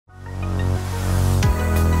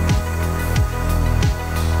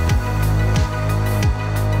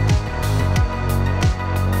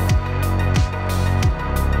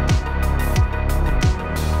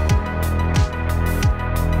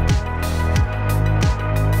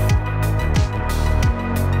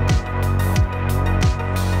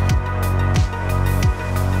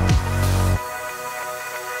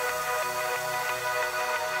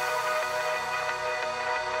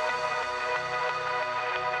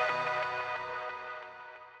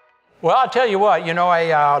Well, I'll tell you what,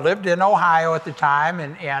 I lived in Ohio at the time,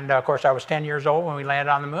 and of course I was 10 years old when we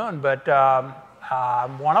landed on the moon, but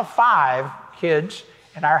I'm one of 5 kids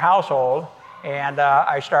in our household, and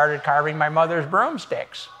I started carving my mother's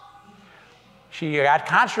broomsticks. She got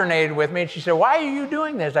consternated with me, and she said, "Why are you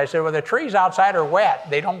doing this?" I said, "Well, the trees outside are wet.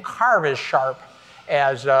 They don't carve as sharp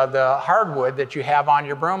as the hardwood that you have on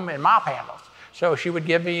your broom and mop handles." So she would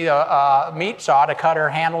give me a meat saw to cut her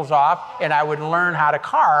handles off, and I would learn how to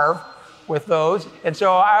carve with those. And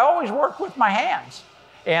so I always worked with my hands.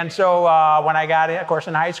 And so when I got in, of course,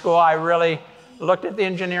 in high school, I really looked at the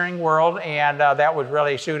engineering world, and that was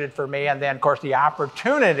really suited for me. And then, of course, the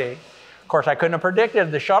opportunity. Of course, I couldn't have predicted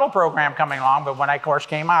the shuttle program coming along, but when I, of course,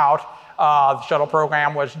 came out, the shuttle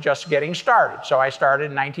program was just getting started. So I started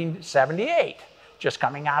in 1978, just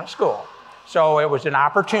coming out of school. So it was an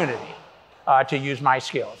opportunity to use my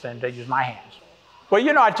skills and to use my hands. Well,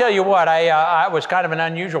 I tell you what, I was kind of an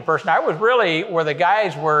unusual person. I was really, where the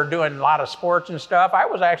guys were doing a lot of sports and stuff, I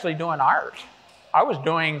was actually doing art. I was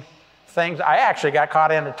doing things. I actually got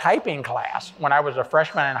caught in a typing class when I was a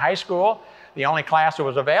freshman in high school. The only class that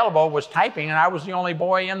was available was typing, and I was the only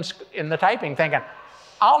boy in the typing, thinking,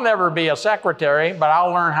 I'll never be a secretary, but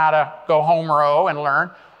I'll learn how to go home row and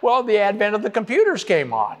learn. Well, the advent of the computers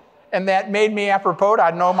came on, and that made me apropos.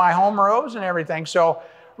 I'd know my home rows and everything. So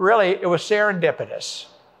really, it was serendipitous.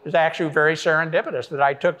 It was actually very serendipitous that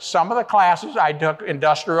I took some of the classes. I took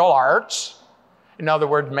industrial arts. In other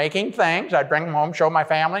words, making things. I'd bring them home, show my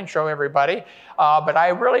family, show everybody. But I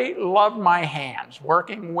really loved my hands,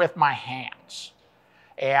 working with my hands.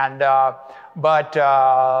 And, I'm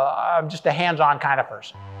just a hands-on kind of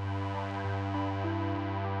person.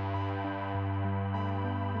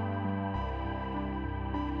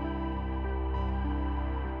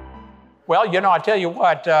 Well, I tell you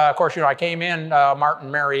what, of course, I came in, Martin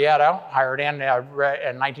Marietta, hired in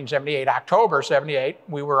 1978, October 78.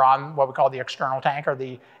 We were on what we call the external tank, or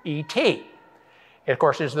the ET. It, of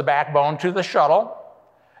course, is the backbone to the shuttle.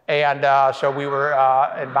 And so we were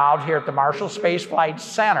involved here at the Marshall Space Flight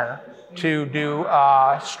Center to do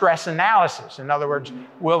stress analysis. In other words,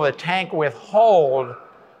 will the tank withhold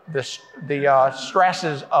the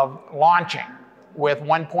stresses of launching with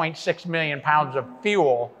 1.6 million pounds of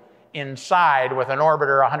fuel inside, with an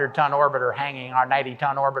orbiter, a 100-ton orbiter hanging, or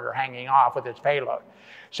 90-ton orbiter hanging off with its payload.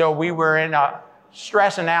 So we were in a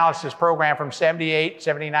stress analysis program from 78,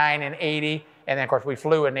 79, and 80, and then of course we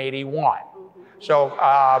flew in 81. So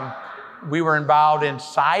we were involved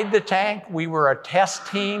inside the tank. We were a test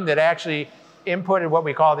team that actually inputted what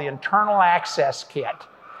we call the internal access kit.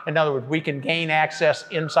 In other words, we can gain access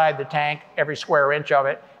inside the tank, every square inch of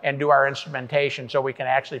it, and do our instrumentation so we can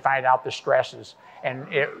actually find out the stresses. And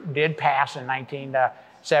it did pass in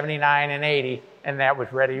 1979 and 80, and that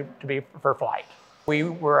was ready to be for flight. We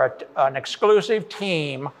were an exclusive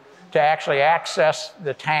team to actually access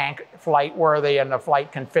the tank flight-worthy and the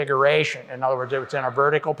flight configuration. In other words, it was in a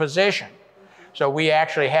vertical position. So we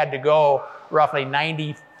actually had to go roughly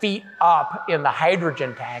 90 feet up in the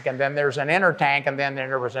hydrogen tank, and then there's an inner tank, and then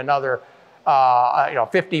there was another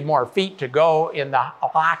 50 more feet to go in the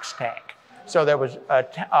LOX tank. So there was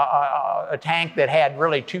a tank that had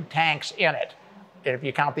really 2 tanks in it. And if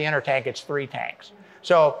you count the inner tank, it's 3 tanks.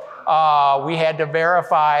 So we had to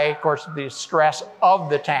verify, of course, the stress of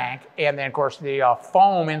the tank, and then, of course, the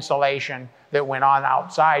foam insulation that went on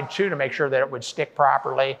outside, too, to make sure that it would stick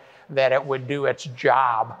properly, that it would do its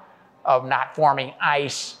job of not forming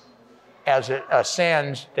ice as it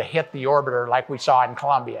ascends to hit the orbiter like we saw in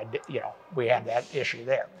Columbia. We had that issue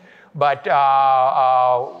there. But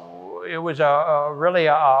it was really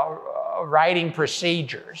writing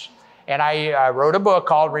procedures. And I wrote a book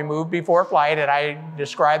called Remove Before Flight, and I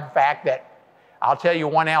described the fact that, I'll tell you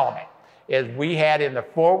one element, is we had in the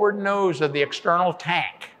forward nose of the external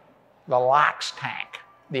tank, the LOX tank,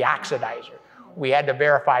 the oxidizer, we had to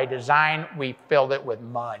verify design. We filled it with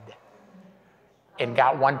mud and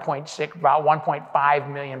got about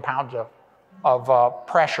 1.5 million pounds of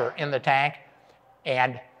pressure in the tank.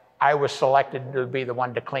 And I was selected to be the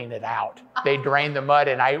one to clean it out. They drained the mud,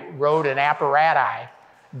 and I rode an apparatus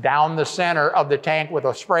down the center of the tank with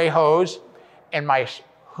a spray hose, and my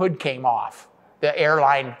hood came off. The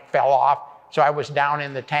airline fell off, so I was down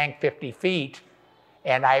in the tank 50 feet,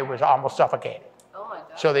 and I was almost suffocated. Oh my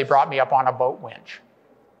God. So they brought me up on a boat winch.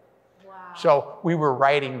 Wow. So we were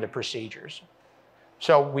writing the procedures.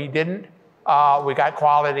 So we didn't, we got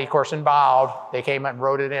quality, of course, involved. They came and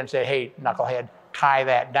wrote it in and said, hey, knucklehead, tie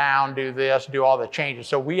that down, do this, do all the changes.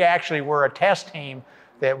 So we actually were a test team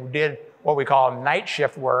that did what we call night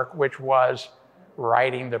shift work, which was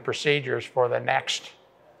writing the procedures for the next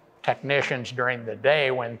technicians during the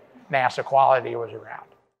day when NASA quality was around.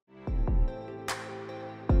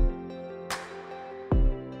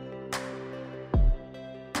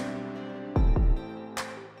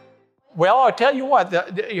 Well, I'll tell you what,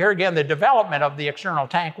 here again, the development of the external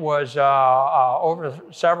tank was over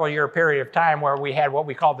a several year period of time where we had what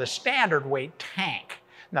we call the standard weight tank.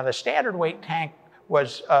 Now, the standard weight tank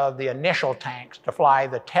was the initial tanks to fly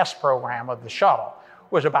the test program of the shuttle,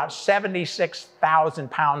 was about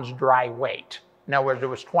 76,000 pounds dry weight. In other words, it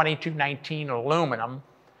was 2219 aluminum,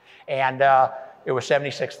 and it was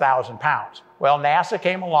 76,000 pounds. Well, NASA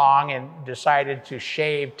came along and decided to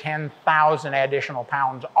shave 10,000 additional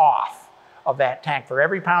pounds off of that tank. For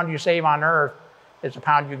every pound you save on Earth, it's a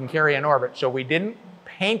pound you can carry in orbit. So we didn't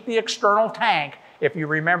paint the external tank. If you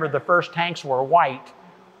remember, the first tanks were white.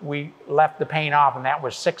 We left the paint off, and that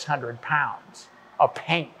was 600 pounds of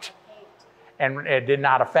paint. And it did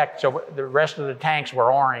not affect, so the rest of the tanks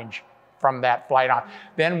were orange from that flight on.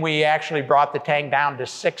 Then we actually brought the tank down to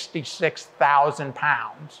 66,000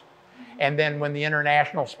 pounds. And then when the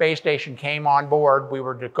International Space Station came on board, we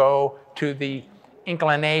were to go to the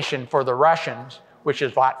inclination for the Russians, which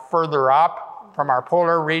is a lot further up from our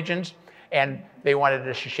polar regions, and they wanted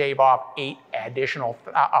us to shave off 8 additional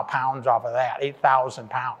pounds off of that, 8,000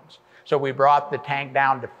 pounds. So we brought the tank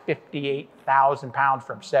down to 58,000 pounds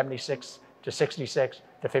from 76 to 66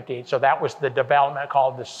 to 58. So that was the development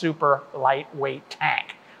called the super lightweight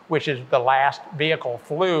tank, which is the last vehicle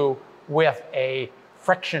flew with a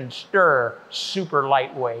friction stir, super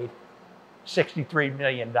lightweight, $63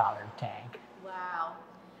 million tank. Wow.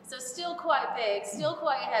 So still quite big, still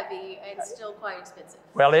quite heavy, and still quite expensive.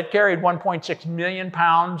 Well, it carried 1.6 million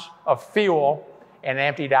pounds of fuel and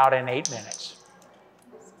emptied out in 8 minutes.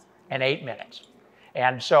 In 8 minutes.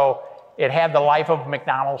 And so it had the life of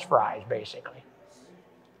McDonald's fries, basically.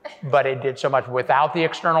 But it did so much. Without the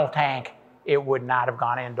external tank, it would not have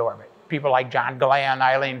gone into orbit. People like John Glenn,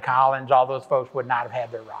 Eileen Collins, all those folks would not have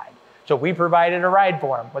had their ride. So we provided a ride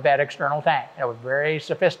for them with that external tank. It was very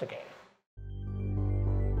sophisticated.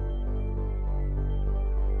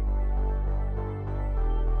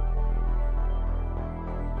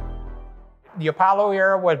 The Apollo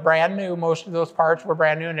era was brand new. Most of those parts were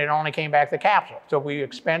brand new, and it only came back the capsule. So we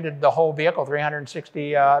expended the whole vehicle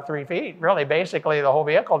 363 feet. Really, basically, the whole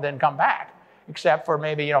vehicle didn't come back, except for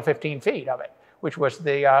maybe 15 feet of it, which was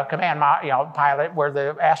the command pilot where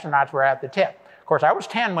the astronauts were at the tip. Of course, I was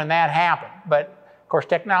 10 when that happened, but of course,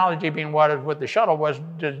 technology being what is with the shuttle was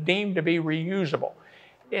deemed to be reusable.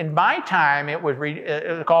 In my time, it was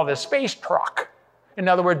called a space truck. In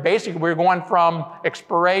other words, basically, we're going from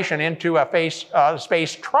exploration into a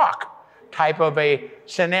space truck type of a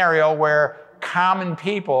scenario where common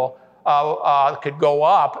people could go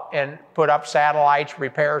up and put up satellites,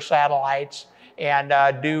 repair satellites, and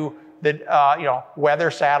do the weather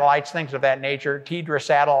satellites, things of that nature, TDRA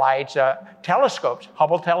satellites, telescopes,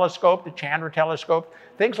 Hubble telescope, the Chandra telescope,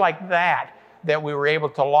 things like that we were able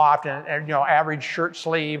to loft in average shirt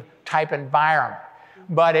sleeve type environment.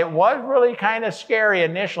 But it was really kind of scary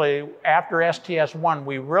initially. After STS-1,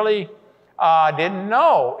 we really didn't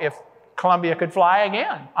know if Columbia could fly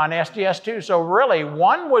again on STS-2. So really,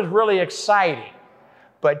 1 was really exciting,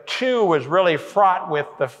 but 2 was really fraught with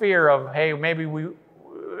the fear of, hey, maybe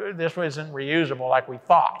this isn't reusable like we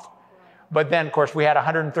thought. But then, of course, we had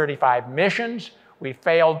 135 missions. We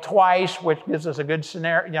failed twice, which gives us a good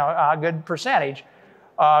scenario, a good percentage.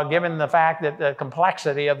 Given the fact that the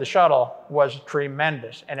complexity of the shuttle was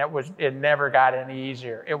tremendous, and it never got any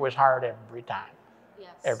easier. It was hard every time,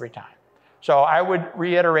 yes. Every time. So I would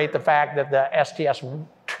reiterate the fact that the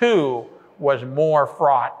STS-2 was more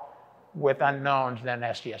fraught with unknowns than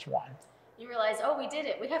STS-1. You realize, oh, we did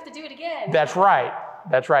it. We have to do it again. That's right.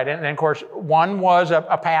 That's right. And of course, 1 was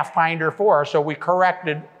a Pathfinder for us, so we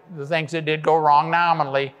corrected the things that did go wrong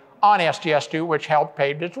nominally on STS-2, which helped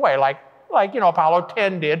pave its way, like Apollo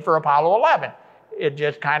 10 did for Apollo 11. It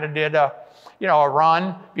just kind of did a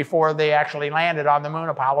run before they actually landed on the moon.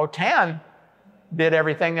 Apollo 10 did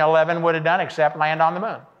everything 11 would have done except land on the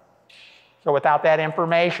moon. So without that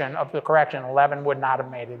information of the correction, 11 would not have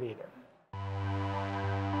made it either.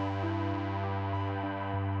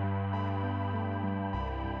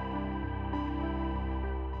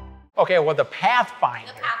 Okay, well, the Pathfinder.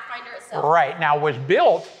 The Pathfinder itself. Right, now was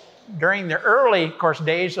built during the early, of course,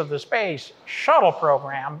 days of the Space Shuttle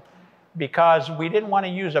program because we didn't want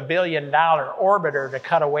to use a $1 billion orbiter to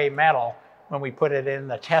cut away metal when we put it in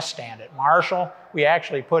the test stand at Marshall. We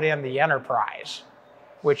actually put in the Enterprise,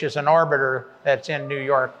 which is an orbiter that's in New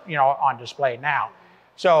York, on display now.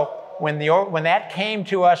 So when that came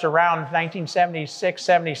to us around 1976,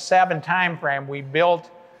 77 timeframe, we built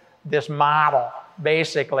this model,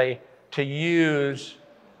 basically, to use,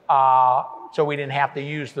 so we didn't have to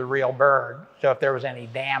use the real bird. So if there was any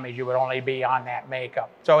damage, it would only be on that makeup.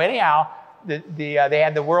 So anyhow, they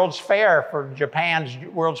had the World's Fair for Japan's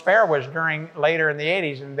World's Fair was later in the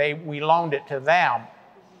 80s, and we loaned it to them,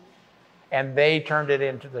 and they turned it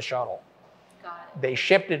into the shuttle. Got it. They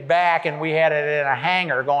shipped it back, and we had it in a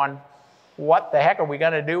hangar going, what the heck are we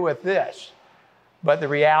going to do with this? But the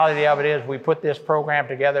reality of it is we put this program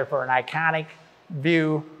together for an iconic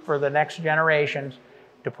view for the next generations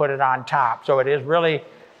to put it on top. So it is really, it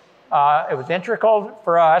was integral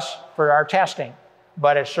for us for our testing,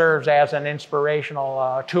 but it serves as an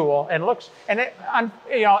inspirational tool, and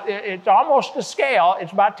it's almost to scale.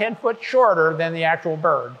 It's about 10 foot shorter than the actual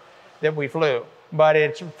bird that we flew, but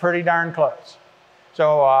it's pretty darn close.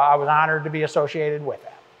 So I was honored to be associated with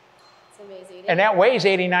that. It's amazing. And that weighs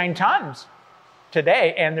 89 tons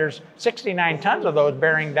today, and there's 69 tons of those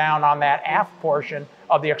bearing down on that aft portion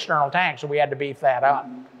of the external tank, so we had to beef that up.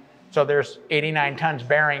 So there's 89 tons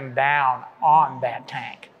bearing down on that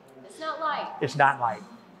tank. It's not light. It's not light.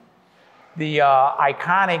 The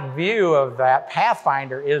iconic view of that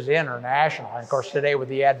Pathfinder is international. And of course, today with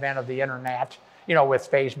the advent of the internet,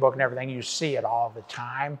 with Facebook and everything, you see it all the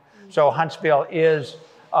time. So Huntsville is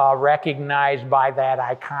recognized by that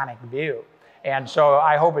iconic view. And so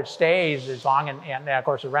I hope it stays as long, and of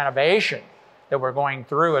course the renovation that we're going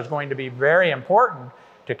through is going to be very important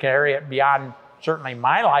to carry it beyond certainly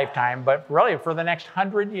my lifetime, but really for the next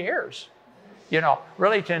 100 years,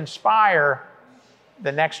 really to inspire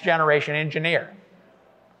the next generation engineer.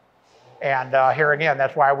 And here again,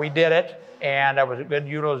 that's why we did it, and it was a good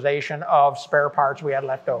utilization of spare parts we had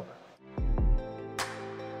left over.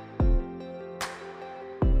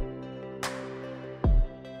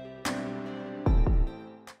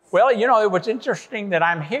 Well, it was interesting that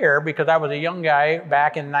I'm here because I was a young guy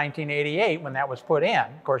back in 1988 when that was put in.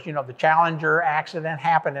 Of course, the Challenger accident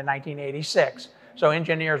happened in 1986. So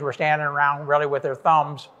engineers were standing around really with their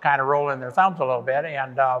thumbs, kind of rolling their thumbs a little bit.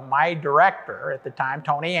 And my director at the time,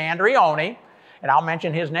 Tony Andreoni, and I'll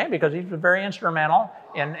mention his name because he was very instrumental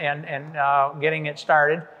in getting it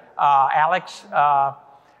started. Alex of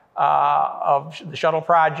the shuttle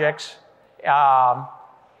projects,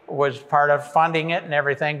 was part of funding it and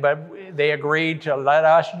everything, but they agreed to let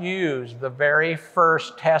us use the very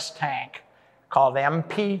first test tank called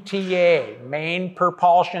MPTA, Main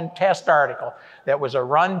Propulsion Test Article, that was a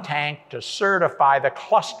run tank to certify the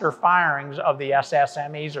cluster firings of the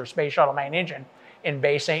SSMEs, or Space Shuttle Main Engine, in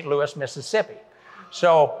Bay St. Louis, Mississippi.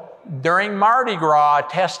 So during Mardi Gras,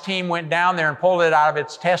 a test team went down there and pulled it out of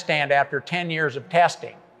its test stand after 10 years of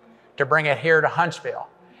testing to bring it here to Huntsville.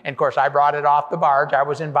 And of course, I brought it off the barge. I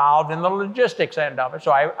was involved in the logistics end of it. So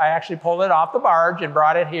I actually pulled it off the barge and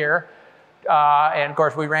brought it here. And of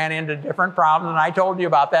course, we ran into different problems, and I told you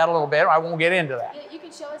about that a little bit. I won't get into that. You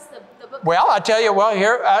can show us the book. Well, I'll tell you,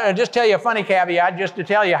 I'll just tell you a funny caveat just to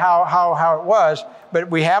tell you how it was. But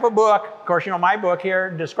we have a book. Of course, my book here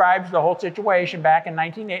describes the whole situation back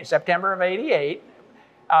in September of '88.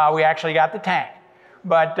 We actually got the tank.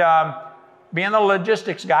 But being the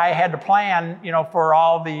logistics guy, I had to plan, for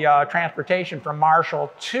all the transportation from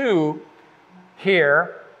Marshall to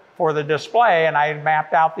here for the display, and I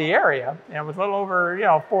mapped out the area, and it was a little over,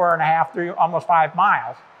 4.5 through almost 5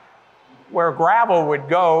 miles, where gravel would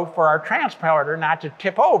go for our transporter not to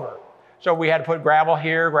tip over. So we had to put gravel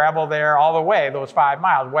here, gravel there, all the way, those 5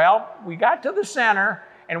 miles. Well, we got to the center,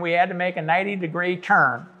 and we had to make a 90-degree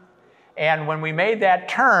turn. And when we made that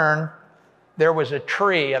turn, there was a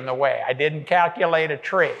tree in the way. I didn't calculate a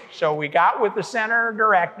tree. So we got with the center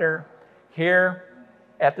director here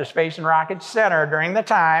at the Space and Rocket Center during the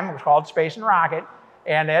time. It was called Space and Rocket.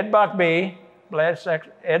 And Ed Buckby,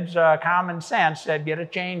 Ed's common sense, said, get a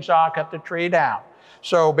chainsaw, cut the tree down.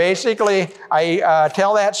 So basically, I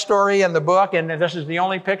tell that story in the book, and this is the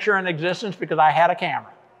only picture in existence because I had a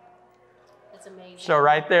camera. That's amazing. So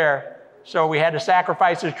right there. So we had to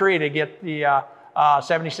sacrifice a tree to get the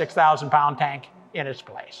 76,000-pound tank in its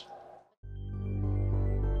place.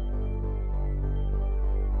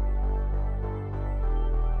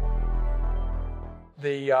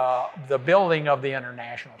 The building of the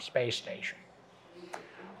International Space Station.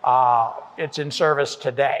 It's in service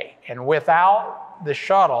today. And without the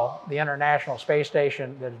shuttle, the International Space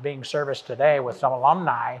Station that is being serviced today with some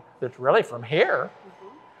alumni that's really from here.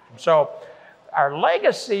 So our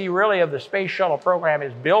legacy really of the Space Shuttle program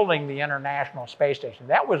is building the International Space Station.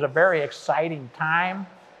 That was a very exciting time.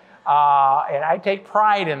 And I take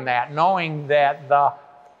pride in that, knowing that the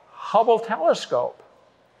Hubble telescope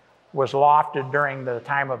was lofted during the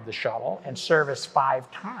time of the shuttle and serviced 5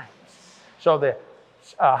 times. So the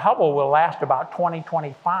Hubble will last about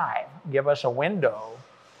 2025, give us a window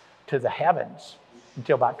to the heavens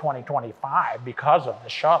until about 2025 because of the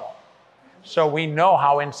shuttle. So we know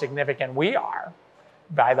how insignificant we are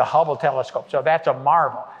by the Hubble telescope. So that's a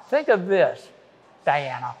marvel. Think of this,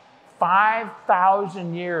 Diana,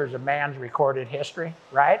 5,000 years of man's recorded history,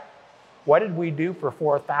 right? What did we do for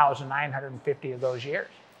 4,950 of those years?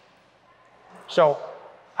 So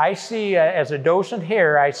I see, as a docent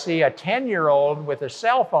here, I see a 10-year-old with a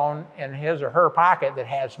cell phone in his or her pocket that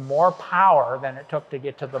has more power than it took to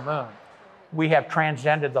get to the moon. We have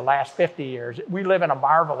transcended the last 50 years. We live in a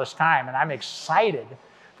marvelous time, and I'm excited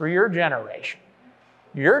for your generation.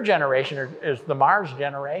 Your generation is the Mars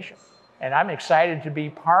generation, and I'm excited to be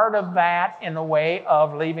part of that in a way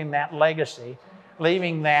of leaving that legacy,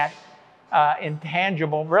 leaving that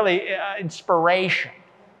intangible, really inspiration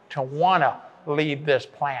to want to leave this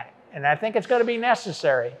planet. And I think it's going to be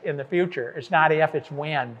necessary in the future. It's not if, it's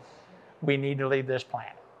when we need to leave this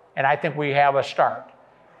planet. And I think we have a start.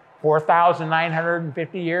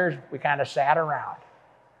 4,950 years, we kind of sat around.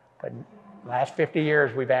 But the last 50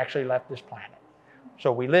 years, we've actually left this planet.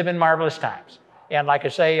 So we live in marvelous times. And like I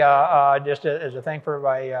say, just as a thing for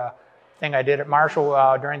my thing I did at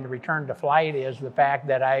Marshall during the return to flight is the fact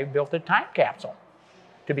that I built a time capsule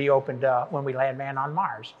to be opened when we land man on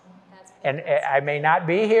Mars. And I may not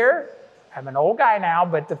be here. I'm an old guy now,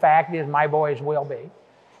 but the fact is my boys will be,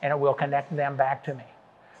 and it will connect them back to me.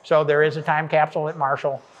 So there is a time capsule at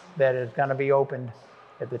Marshall that is going to be opened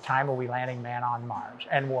at the time of we landing man on Mars,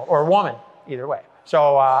 or woman, either way.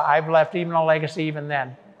 So I've left even a legacy even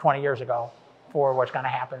then, 20 years ago, for what's going to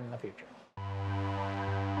happen in the future.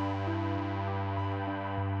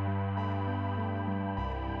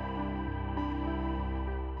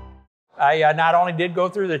 I not only did go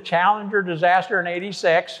through the Challenger disaster in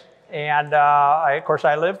 '86, and of course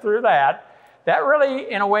I lived through that. That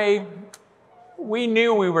really, in a way, we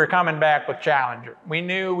knew we were coming back with Challenger. We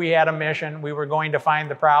knew we had a mission. We were going to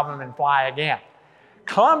find the problem and fly again.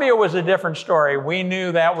 Columbia was a different story. We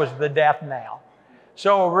knew that was the death knell.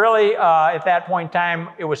 So really, at that point in time,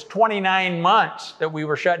 it was 29 months that we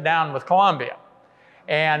were shut down with Columbia.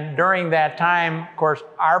 And during that time, of course,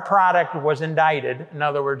 our product was indicted. In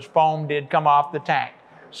other words, foam did come off the tank.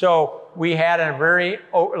 So we had a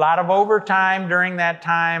lot of overtime during that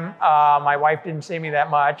time. My wife didn't see me that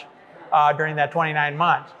much during that 29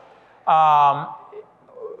 months.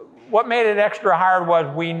 What made it extra hard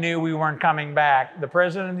was we knew we weren't coming back. The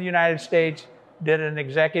President of the United States did an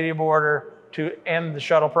executive order to end the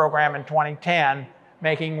shuttle program in 2010,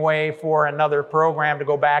 making way for another program to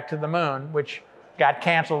go back to the moon, which got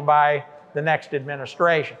canceled by the next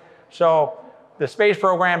administration. So the space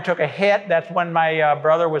program took a hit. That's when my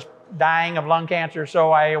brother was dying of lung cancer,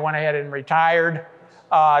 so I went ahead and retired,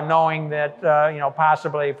 knowing that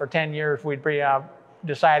possibly for 10 years we'd be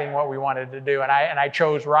deciding what we wanted to do. And I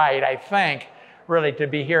chose right, I think, really to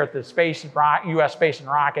be here at the U.S. Space and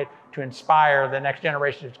Rocket to inspire the next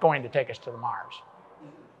generation that's going to take us to the Mars.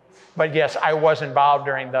 But yes, I was involved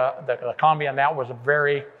during the Columbia, and that was a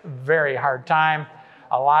very, very hard time.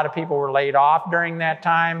 A lot of people were laid off during that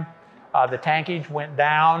time. The tankage went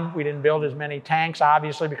down. We didn't build as many tanks,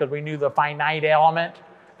 obviously, because we knew the finite element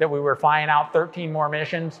that we were flying out 13 more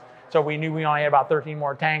missions. So we knew we only had about 13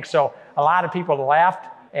 more tanks. So a lot of people left.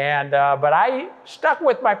 But I stuck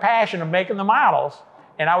with my passion of making the models,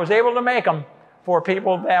 and I was able to make them for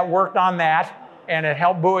people that worked on that, and it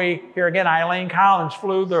helped buoy. Here again, Eileen Collins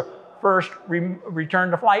flew the first return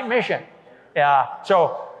to flight mission.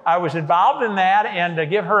 So I was involved in that, and to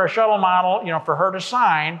give her a shuttle model, for her to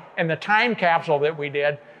sign, and the time capsule that we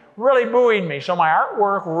did really buoyed me. So my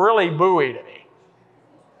artwork really buoyed me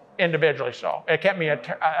individually. So it kept me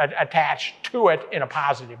attached to it in a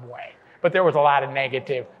positive way. But there was a lot of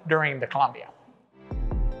negative during the Columbia.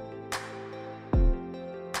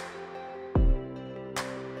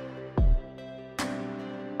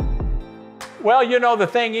 Well, the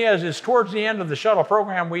thing is towards the end of the shuttle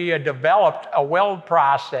program, we developed a weld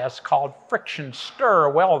process called friction stir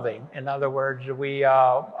welding. In other words, we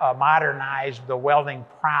modernized the welding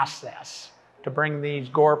process to bring these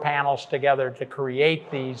Gore panels together to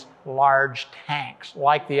create these large tanks,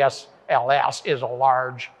 like the SLS is a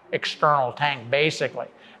large external tank, basically.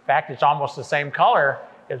 In fact, it's almost the same color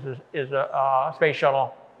as a Space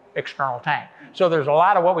Shuttle external tank. So there's a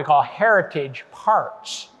lot of what we call heritage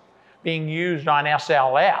parts being used on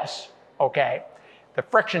SLS, okay? The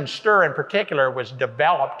friction stir in particular was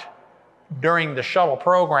developed during the shuttle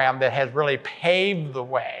program that has really paved the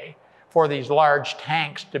way for these large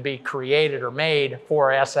tanks to be created or made for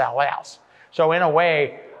SLS. So in a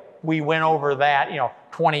way, we went over that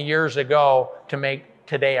 20 years ago to make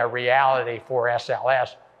today a reality for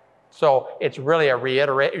SLS. So it's really a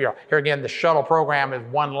reiteration. Here again, the shuttle program is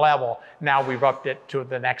one level. Now we've upped it to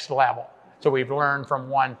the next level. So we've learned from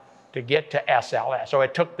one to get to SLS. So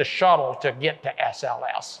it took the shuttle to get to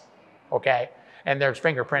SLS, okay? And there's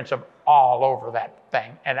fingerprints of all over that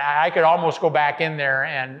thing. And I could almost go back in there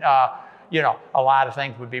and, a lot of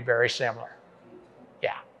things would be very similar.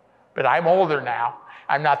 Yeah, but I'm older now.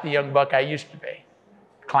 I'm not the young buck I used to be,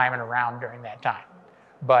 climbing around during that time.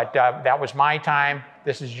 But that was my time.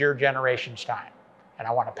 This is your generation's time. And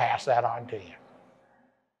I want to pass that on to you.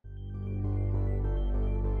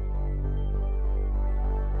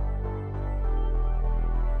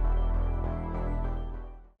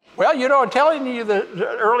 Well, telling you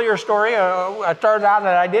the earlier story, I started out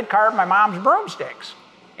that I did carve my mom's broomsticks.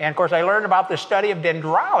 And of course, I learned about the study of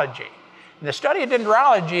dendrology. And the study of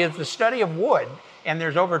dendrology is the study of wood. And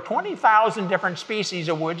there's over 20,000 different species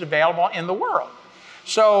of woods available in the world.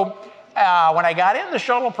 So when I got in the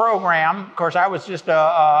shuttle program, of course, I was just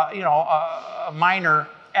a minor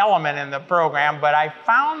element in the program, but I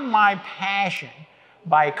found my passion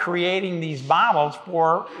by creating these models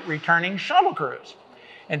for returning shuttle crews.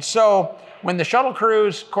 And so when the shuttle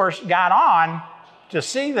crews, of course, got on to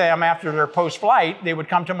see them after their post-flight, they would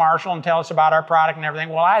come to Marshall and tell us about our product and everything.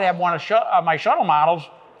 Well, I'd have one of my shuttle models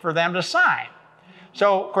for them to sign.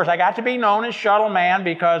 So, of course, I got to be known as Shuttle Man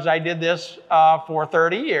because I did this for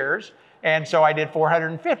 30 years. And so I did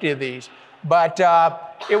 450 of these. But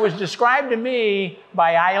it was described to me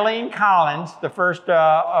by Eileen Collins, the first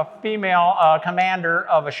female commander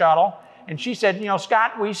of a shuttle. And she said,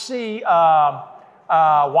 Scott, we see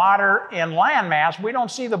water in landmass. We don't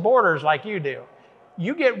see the borders like you do.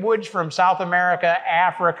 You get woods from South America,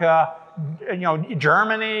 Africa,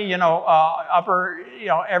 Germany,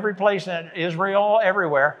 every place in Israel,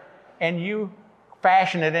 everywhere, and you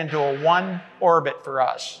fashion it into a one orbit for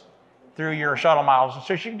us through your shuttle models.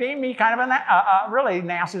 So she gave me kind of really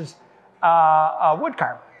NASA's wood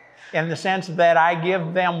carver, in the sense that I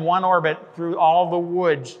give them one orbit through all the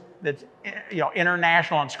woods that's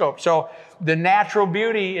international in scope. So the natural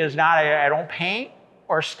beauty is not, I don't paint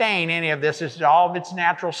or stain any of this. It's all of its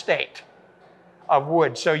natural state of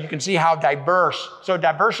wood. So you can see how diverse. So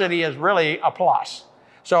diversity is really a plus.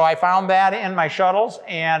 So I found that in my shuttles,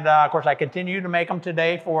 and of course I continue to make them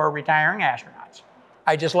today for retiring astronauts.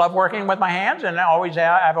 I just love working with my hands, and I always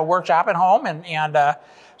have a workshop at home, and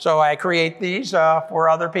so I create these for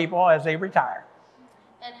other people as they retire.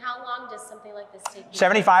 And how long does something like this take you?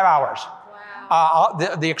 75 hours. Wow.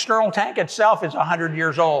 The external tank itself is 100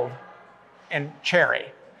 years old and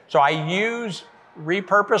cherry. So I use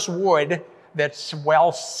repurposed wood that's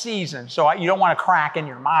well seasoned. So you don't want to crack in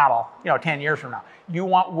your model, 10 years from now. You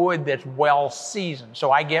want wood that's well seasoned.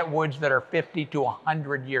 So I get woods that are 50 to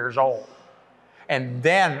 100 years old. And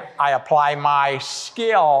then I apply my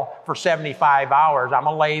skill for 75 hours. I'm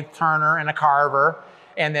a lathe turner and a carver.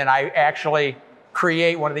 And then I actually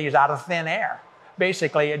create one of these out of thin air.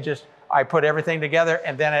 Basically, I put everything together,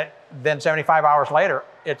 and then 75 hours later,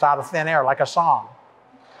 it's out of thin air like a song.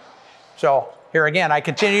 So here again, I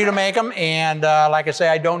continue to make them, and like I say,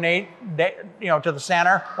 I donate, to the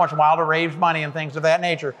center once in a while to raise money and things of that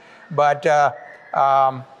nature. But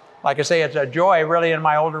like I say, it's a joy really in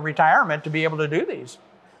my older retirement to be able to do these,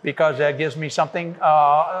 because it gives me something,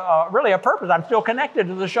 really a purpose. I'm still connected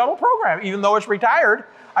to the shuttle program. Even though it's retired,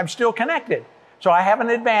 I'm still connected. So I have an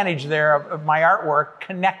advantage there of my artwork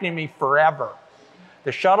connecting me forever.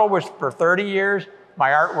 The shuttle was for 30 years. My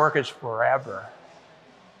artwork is forever.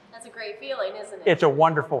 That's a great feeling, isn't it? It's a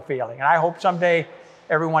wonderful feeling. And I hope someday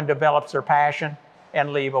everyone develops their passion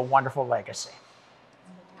and leave a wonderful legacy.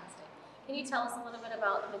 Fantastic. Can you tell us a little bit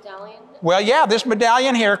about the medallion? Well, yeah, this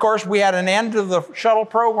medallion here, of course, we had an end to the shuttle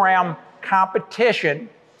program competition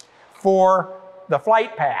for the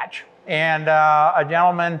flight patch. And a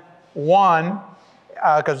gentleman won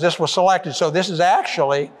because this was selected. So this is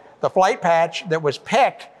actually the flight patch that was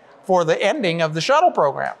picked for the ending of the shuttle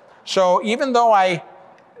program. So even though I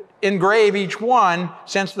engrave each one,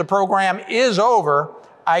 since the program is over,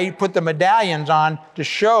 I put the medallions on to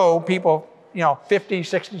show people, 50,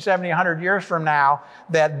 60, 70, 100 years from now,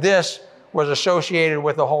 that this was associated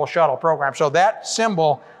with the whole shuttle program. So that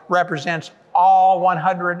symbol represents all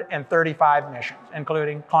 135 missions,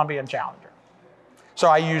 including Columbia and Challenger. So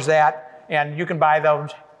I use that, and you can buy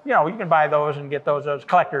those, you can buy those and get those as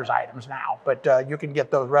collector's items now, but you can get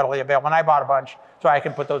those readily available. And I bought a bunch, so I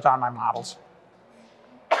can put those on my models.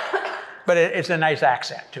 But it's a nice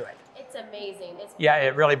accent to it. It's amazing. Yeah,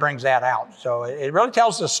 it really brings that out. So it really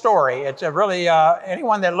tells the story. It's a really,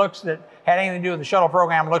 anyone that looks that had anything to do with the shuttle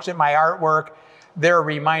program looks at my artwork, they're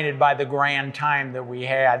reminded by the grand time that we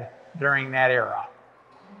had during that era.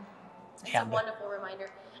 It's a wonderful reminder.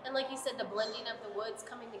 And like you said, the blending of the woods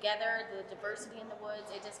coming together, the diversity in the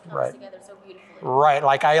woods, it just comes together so beautifully. Right,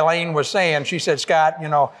 like Eileen was saying, she said, Scott, you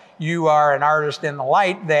know, you are an artist in the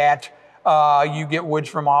light that you get woods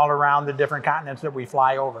from all around the different continents that we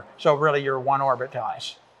fly over. So really you're one orbit to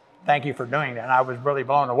us. Thank you for doing that. And I was really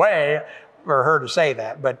blown away for her to say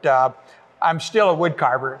that, but I'm still a wood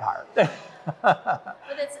carver at heart. But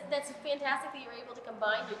that's fantastic that you're able to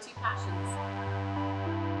combine your two passions.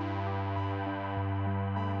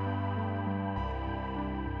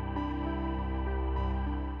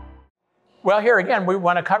 Well, here again, we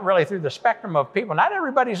want to cut really through the spectrum of people. Not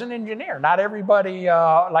everybody's an engineer. Not everybody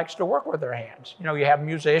likes to work with their hands. You know, you have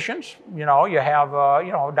musicians, you know, you have,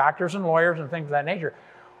 you know, doctors and lawyers and things of that nature.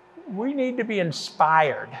 We need to be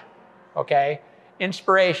inspired, okay?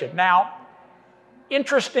 Inspiration. Now,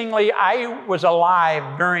 interestingly, I was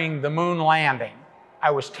alive during the moon landing. I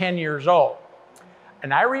was 10 years old.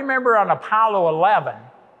 And I remember on Apollo 11,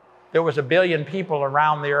 there was 1 billion people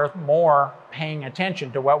around the Earth more paying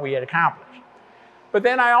attention to what we had accomplished. But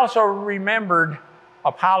then I also remembered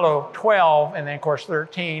Apollo 12, and then of course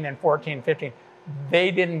 13 and 14, 15.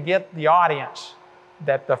 They didn't get the audience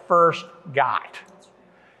that the first got.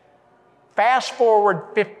 Fast forward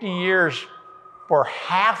 50 years, for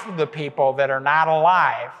half of the people that are not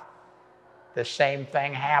alive, the same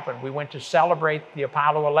thing happened. We went to celebrate the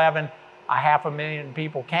Apollo 11, 500,000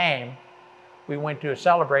 people came. We went to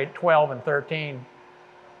celebrate 12 and 13,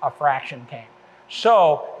 a fraction came.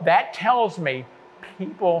 So that tells me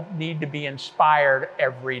people need to be inspired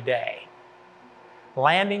every day.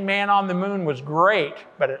 Landing man on the moon was great,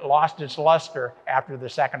 but it lost its luster after the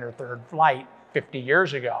second or third flight 50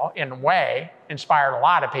 years ago. In a way, inspired a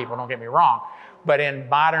lot of people, don't get me wrong. But in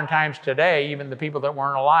modern times today, even the people that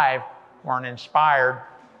weren't alive weren't inspired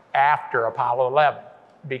after Apollo 11.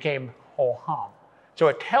 It became ho-hum. So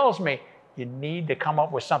it tells me you need to come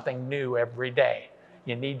up with something new every day.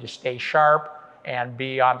 You need to stay sharp and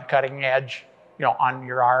be on the cutting edge, you know, on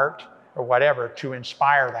your art or whatever to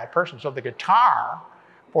inspire that person. So the guitar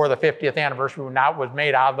for the 50th anniversary was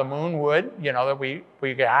made out of the moon wood, you know, that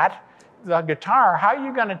we got. The guitar, how are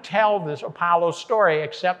you going to tell this Apollo story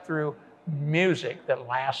except through music that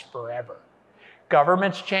lasts forever?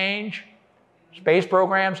 Governments change, space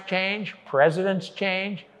programs change, presidents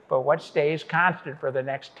change, but what stays constant for the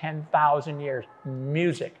next 10,000 years?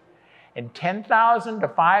 Music. And 10,000 to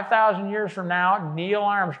 5,000 years from now, Neil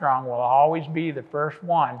Armstrong will always be the first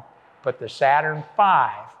one, but the Saturn V,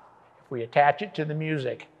 if we attach it to the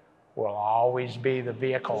music, will always be the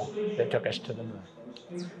vehicle that took us to the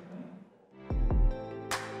moon.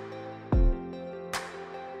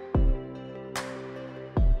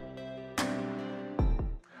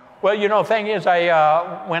 Well, you know, the thing is,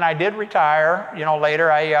 when I did retire, you know,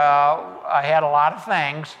 later, I had a lot of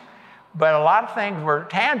things, but a lot of things were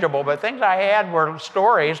tangible, but things I had were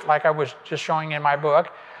stories, like I was just showing in my book,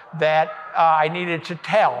 that I needed to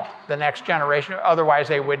tell the next generation, otherwise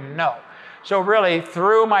they wouldn't know. So really,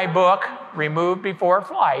 through my book, Removed Before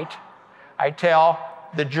Flight, I tell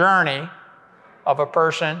the journey of a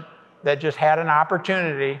person that just had an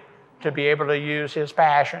opportunity to be able to use his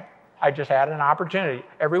passion. I just had an opportunity.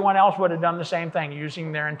 Everyone else would have done the same thing,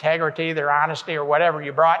 using their integrity, their honesty, or whatever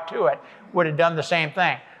you brought to it, would have done the same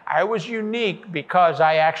thing. I was unique because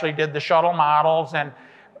I actually did the shuttle models and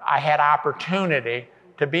I had opportunity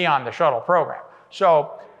to be on the shuttle program.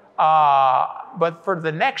 So, but for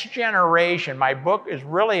the next generation, my book is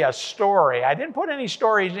really a story. I didn't put any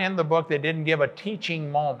stories in the book that didn't give a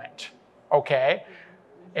teaching moment, okay?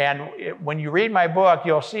 And when you read my book,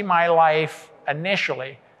 you'll see my life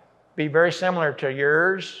initially be very similar to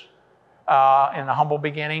yours in the humble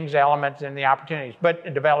beginnings, elements, and the opportunities, but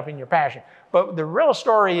in developing your passion. But the real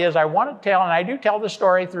story is I want to tell, and I do tell the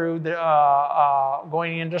story through the,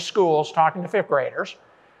 going into schools, talking to fifth graders,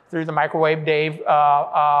 through the Microwave Dave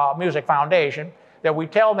Music Foundation, that we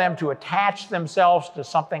tell them to attach themselves to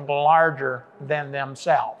something larger than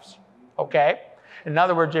themselves, okay? In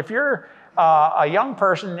other words, if you're a young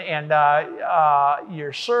person and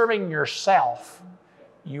you're serving yourself,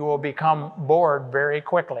 you will become bored very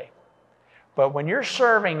quickly. But when you're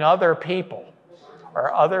serving other people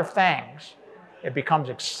or other things, it becomes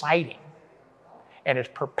exciting and it's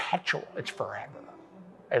perpetual, it's forever,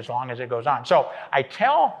 as long as it goes on. So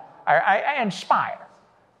I inspire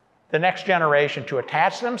the next generation to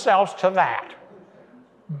attach themselves to that.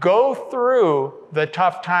 Go through the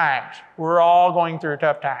tough times. We're all going through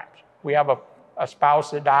tough times. We have a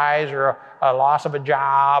spouse that dies, or a loss of a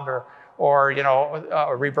job, or you know,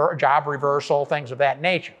 a job reversal, things of that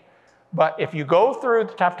nature. But if you go through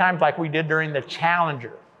the tough times like we did during the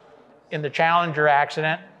Challenger, in the Challenger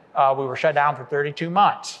accident, we were shut down for 32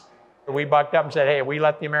 months. We bucked up and said, hey, we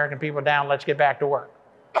let the American people down, let's get back to work.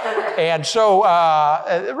 And so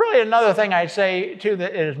really another thing I'd say too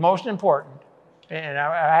that is most important, and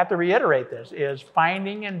I have to reiterate this, is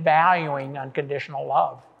finding and valuing unconditional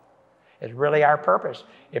love is really our purpose.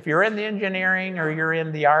 If you're in the engineering or you're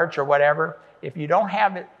in the arts or whatever, if you don't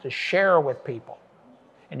have it to share with people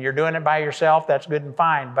and you're doing it by yourself, that's good and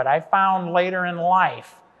fine. But I found later in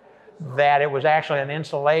life that it was actually an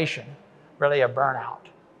insulation, really a burnout.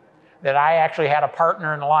 That I actually had a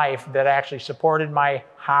partner in life that actually supported my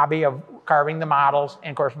hobby of carving the models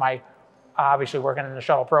and of course my obviously working in the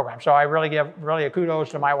shuttle program. So I really give a kudos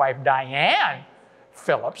to my wife, Diane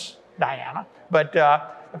Phillips, Diana, but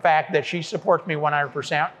the fact that she supports me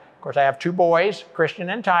 100%. Of course, I have 2 boys, Christian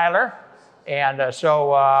and Tyler, and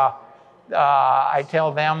so I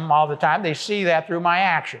tell them all the time, they see that through my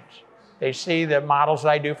actions. They see the models that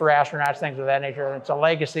I do for astronauts, things of that nature, and it's a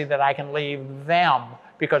legacy that I can leave them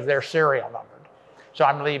because they're serial numbered. So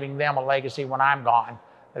I'm leaving them a legacy when I'm gone.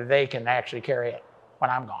 They can actually carry it when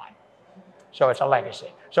I'm gone. So it's a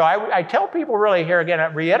legacy. So I tell people really here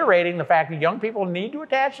again, reiterating the fact that young people need to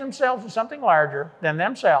attach themselves to something larger than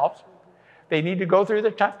themselves. They need to go through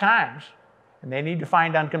the tough times and they need to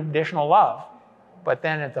find unconditional love. But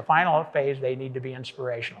then at the final phase, they need to be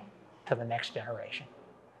inspirational to the next generation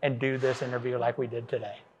and do this interview like we did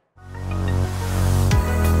today.